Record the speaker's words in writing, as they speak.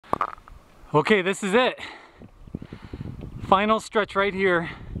Okay, this is it. Final stretch right here.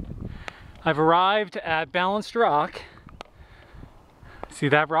 I've arrived at Balanced Rock. See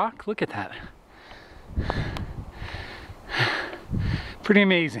that rock? Look at that. Pretty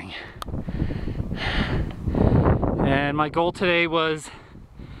amazing. And my goal today was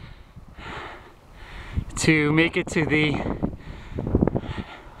to make it to the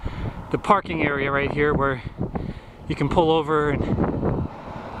parking area right here where you can pull over and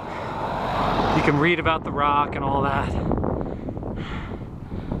you can read about the rock and all that.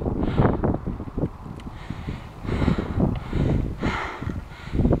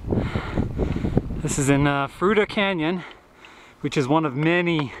 This is in Fruta Canyon, which is one of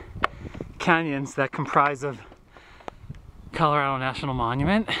many canyons that comprise of Colorado National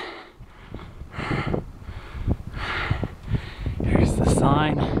Monument. Here's the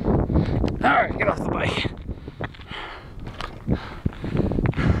sign. Alright, get off the bike.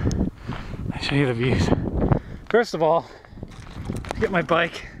 I'll show you the views. First of all, get my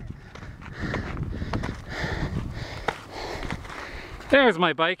bike. There's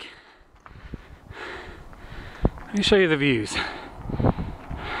my bike. Let me show you the views.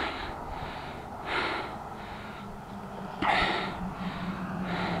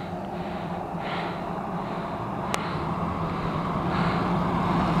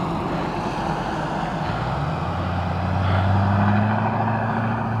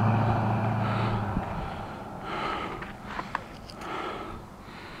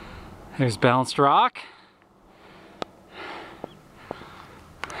 There's Balanced Rock.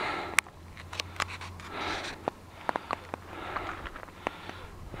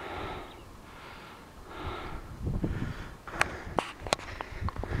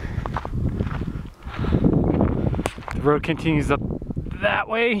 The road continues up that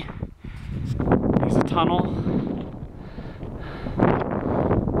way. There's a tunnel.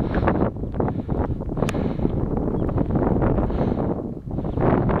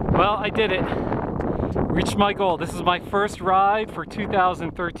 Well, I did it. Reached my goal. This is my first ride for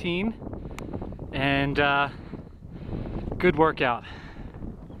 2013 and good workout.